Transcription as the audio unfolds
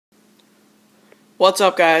What's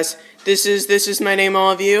up, guys? This is my name,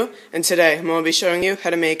 all of you, and today I'm going to be showing you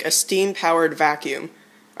how to make a steam-powered vacuum.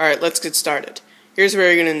 Alright, let's get started. Here's what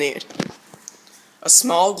you're going to need. A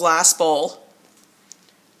small glass bowl,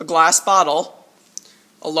 a glass bottle,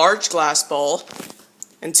 a large glass bowl,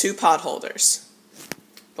 and 2 pot holders.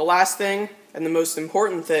 The last thing, and the most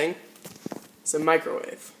important thing, is a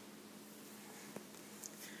microwave.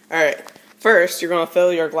 Alright, first you're going to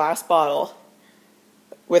fill your glass bottle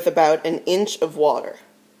with about 1 inch of water.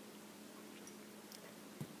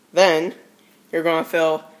 Then, you're going to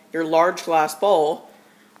fill your large glass bowl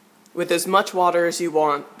with as much water as you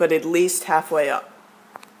want, but at least halfway up.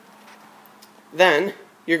 Then,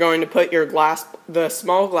 you're going to put the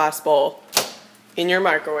small glass bowl in your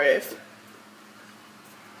microwave.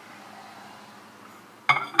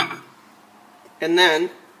 And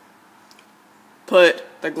then, put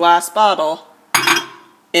the glass bottle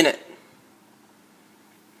in it.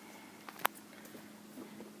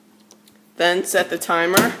 Then set the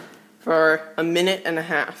timer for 1.5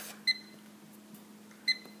 minutes.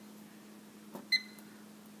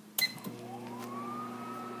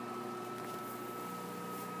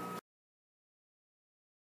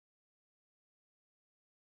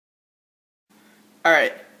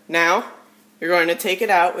 Alright, now you're going to take it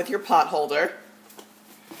out with your pot holder.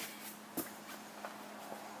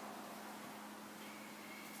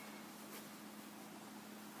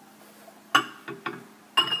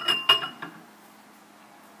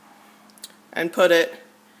 And put it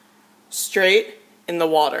straight in the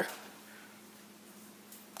water.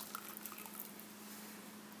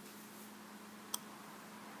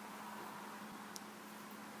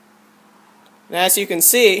 And as you can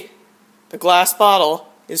see, the glass bottle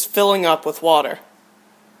is filling up with water.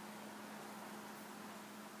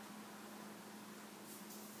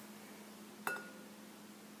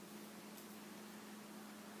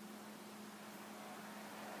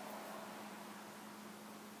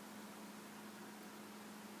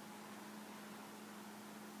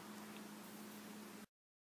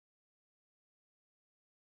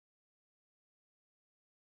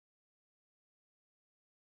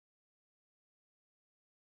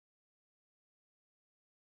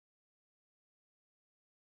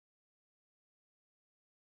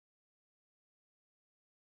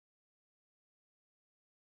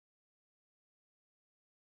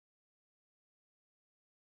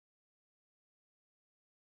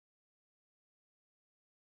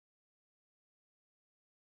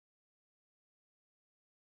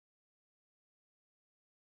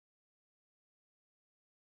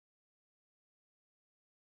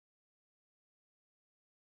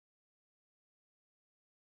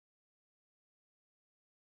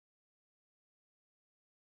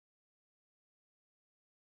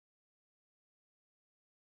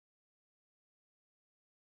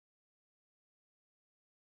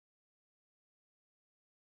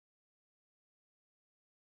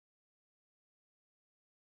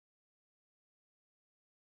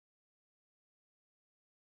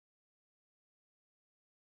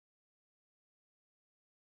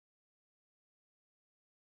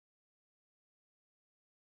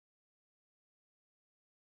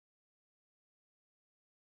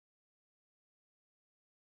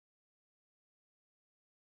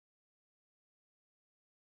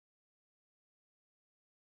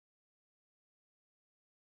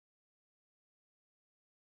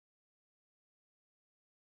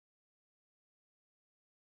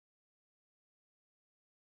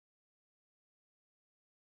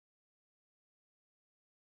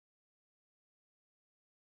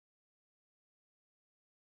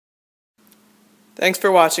 Thanks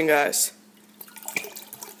for watching, guys.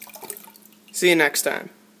 See you next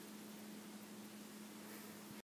time.